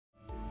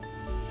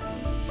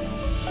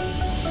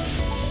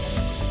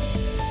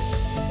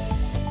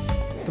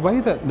The way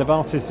that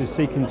Novartis is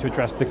seeking to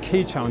address the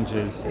key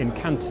challenges in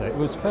cancer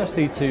was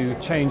firstly to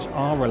change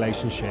our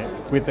relationship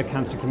with the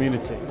cancer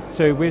community.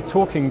 So we're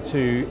talking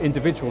to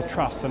individual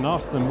trusts and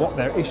ask them what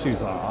their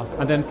issues are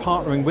and then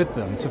partnering with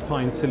them to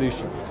find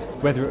solutions,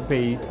 whether it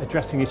be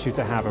addressing issues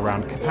they have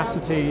around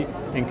capacity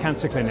in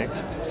cancer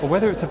clinics or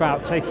whether it's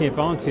about taking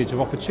advantage of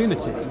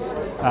opportunities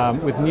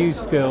with new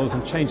skills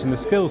and changing the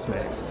skills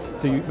mix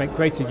to make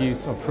greater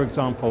use of, for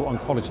example,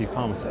 oncology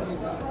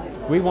pharmacists.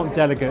 We want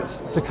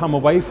delegates to come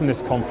away from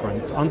this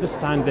conference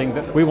understanding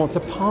that we want to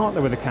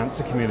partner with the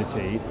cancer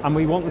community and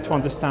we want them to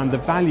understand the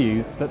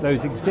value that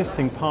those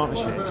existing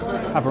partnerships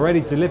have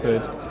already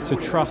delivered to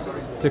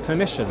trusts, to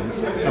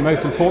clinicians, and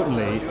most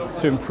importantly,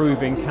 to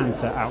improving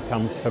cancer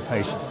outcomes for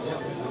patients.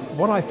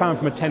 What I found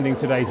from attending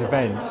today's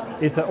event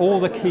is that all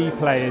the key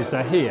players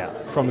are here,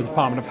 from the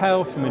Department of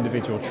Health, from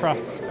individual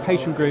trusts,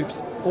 patient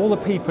groups, all the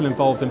people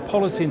involved in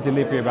policy and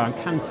delivery around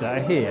cancer are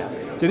here.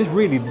 So it is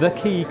really the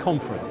key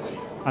conference.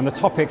 And the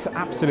topics are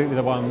absolutely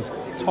the ones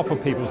top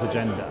of people's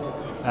agenda.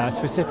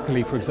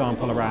 Specifically, for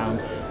example,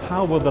 around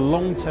how will the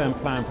long-term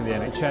plan for the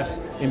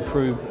NHS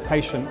improve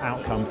patient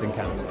outcomes in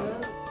cancer.